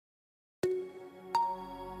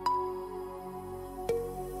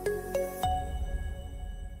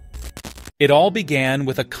It all began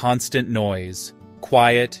with a constant noise,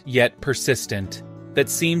 quiet yet persistent, that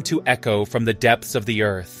seemed to echo from the depths of the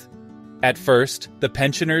earth. At first, the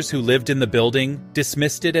pensioners who lived in the building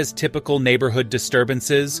dismissed it as typical neighborhood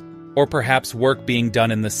disturbances or perhaps work being done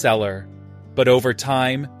in the cellar. But over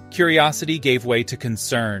time, curiosity gave way to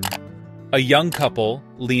concern. A young couple,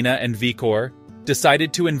 Lena and Vikor,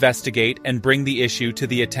 decided to investigate and bring the issue to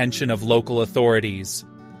the attention of local authorities.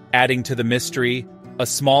 Adding to the mystery, a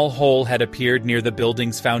small hole had appeared near the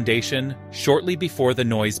building's foundation shortly before the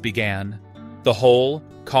noise began. The hole,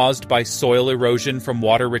 caused by soil erosion from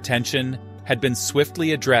water retention, had been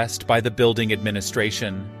swiftly addressed by the building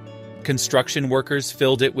administration. Construction workers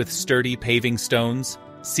filled it with sturdy paving stones,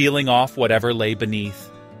 sealing off whatever lay beneath.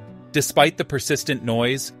 Despite the persistent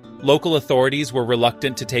noise, local authorities were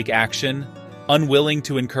reluctant to take action, unwilling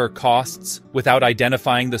to incur costs without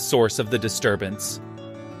identifying the source of the disturbance.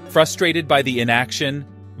 Frustrated by the inaction,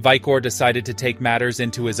 Vikor decided to take matters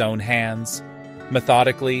into his own hands.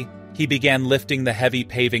 Methodically, he began lifting the heavy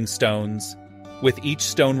paving stones. With each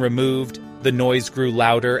stone removed, the noise grew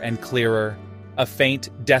louder and clearer, a faint,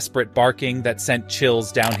 desperate barking that sent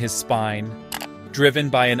chills down his spine. Driven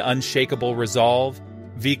by an unshakable resolve,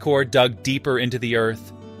 Vikor dug deeper into the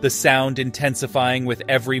earth, the sound intensifying with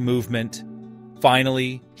every movement.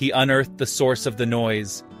 Finally, he unearthed the source of the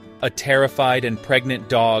noise, a terrified and pregnant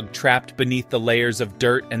dog trapped beneath the layers of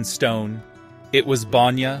dirt and stone. It was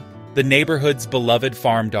Bonya, the neighborhood's beloved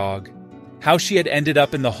farm dog. How she had ended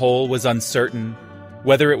up in the hole was uncertain.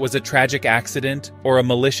 Whether it was a tragic accident or a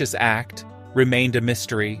malicious act remained a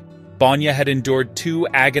mystery. Bonya had endured 2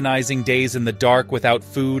 agonizing days in the dark without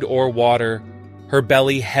food or water, her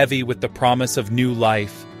belly heavy with the promise of new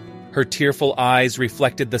life. Her tearful eyes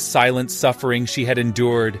reflected the silent suffering she had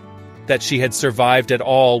endured. That she had survived at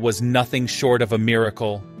all was nothing short of a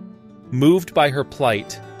miracle. Moved by her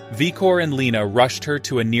plight, Vikor and Lena rushed her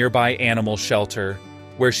to a nearby animal shelter,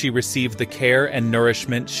 where she received the care and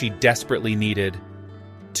nourishment she desperately needed.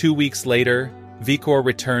 2 weeks later, Vikor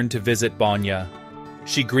returned to visit Bonya.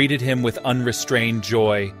 She greeted him with unrestrained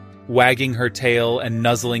joy, wagging her tail and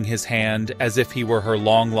nuzzling his hand as if he were her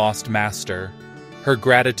long-lost master. Her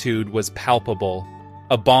gratitude was palpable,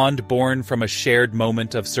 a bond born from a shared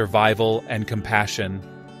moment of survival and compassion.